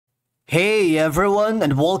Hey everyone,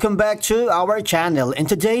 and welcome back to our channel. In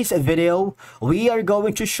today's video, we are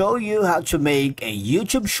going to show you how to make a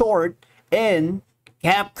YouTube short in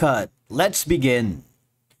Capcut. Let's begin.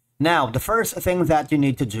 Now, the first thing that you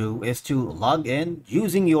need to do is to log in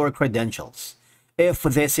using your credentials. If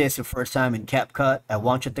this is your first time in Capcut, I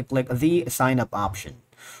want you to click the sign up option.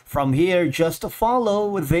 From here, just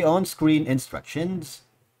follow the on-screen instructions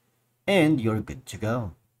and you're good to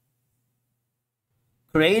go.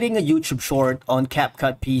 Creating a YouTube short on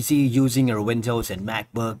Capcut PC using your Windows and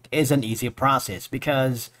MacBook is an easy process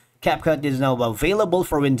because Capcut is now available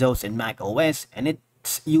for Windows and Mac OS, and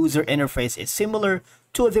its user interface is similar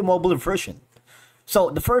to the mobile version. So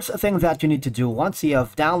the first thing that you need to do once you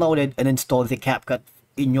have downloaded and installed the Capcut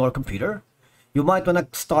in your computer, you might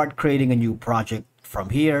want to start creating a new project from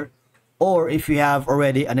here, or if you have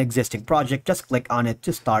already an existing project, just click on it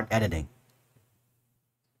to start editing.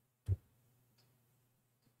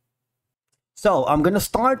 So I'm going to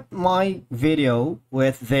start my video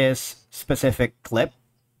with this specific clip,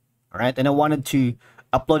 all right? And I wanted to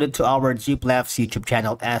upload it to our GPLAF's YouTube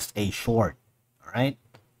channel as a short, all right?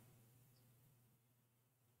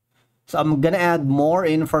 So I'm going to add more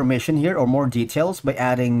information here or more details by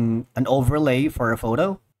adding an overlay for a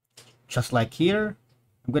photo, just like here.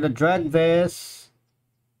 I'm going to drag this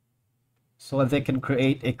so they can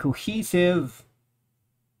create a cohesive.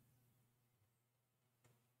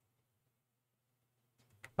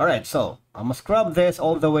 Alright, so I'm gonna scrub this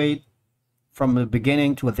all the way from the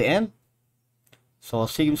beginning to the end. So it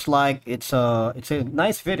seems like it's a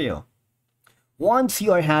nice video. Once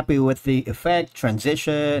you are happy with the effect,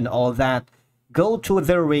 transition, all that, go to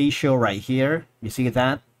the ratio right here. You see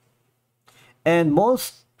that? And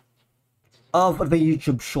most of the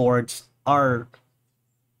YouTube shorts are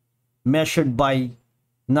measured by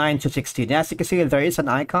 9:16. As you can see, there is an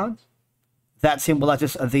icon that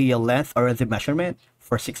symbolizes the length or the measurement.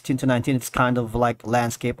 For 16:19, it's kind of like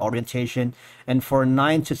landscape orientation, and for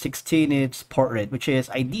 9:16, it's portrait, which is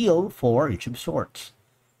ideal for YouTube shorts.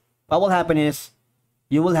 What will happen is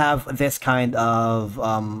you will have this kind of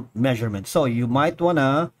measurement, so you might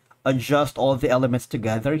wanna adjust all the elements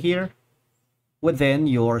together here within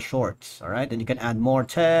your shorts. All right, and you can add more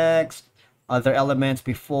text, other elements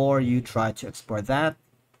before you try to export that.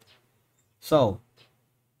 So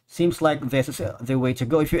seems like this is the way to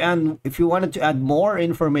go. If you wanted to add more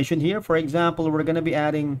information here, for example, we're going to be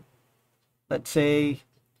adding, let's say,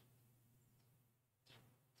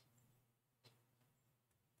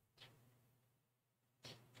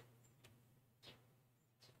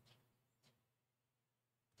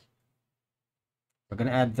 we're going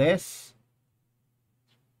to add this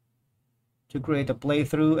to create a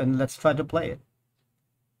playthrough, and let's try to play it.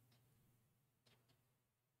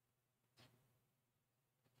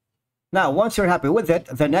 Now, once you're happy with it,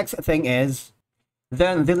 the next thing is,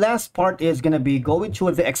 then the last part is going to be going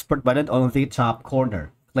to the export button on the top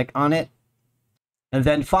corner. Click on it. And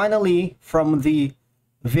then finally, from the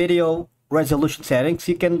video resolution settings,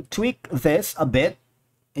 you can tweak this a bit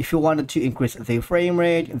if you wanted to increase the frame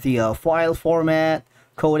rate, the file format,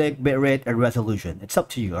 codec, bitrate, and resolution. It's up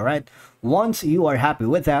to you, all right? Once you are happy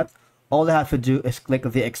with that, all you have to do is click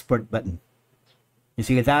the export button. You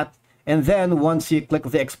see that? And then once you click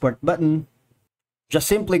the export button, just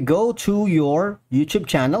simply go to your YouTube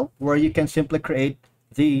channel where you can simply create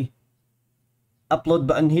the upload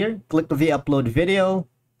button here. Click the upload video.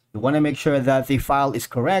 You want to make sure that the file is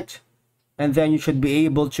correct. And then you should be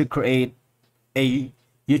able to create a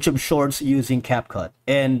YouTube Shorts using Capcut.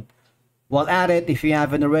 And while at it, if you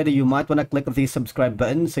haven't already, you might want to click the subscribe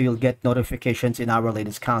button so you'll get notifications in our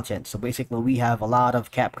latest content. So basically, we have a lot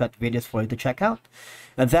of Capcut videos for you to check out.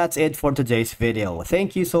 And that's it for today's video.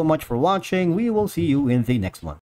 Thank you so much for watching. We will see you in the next one.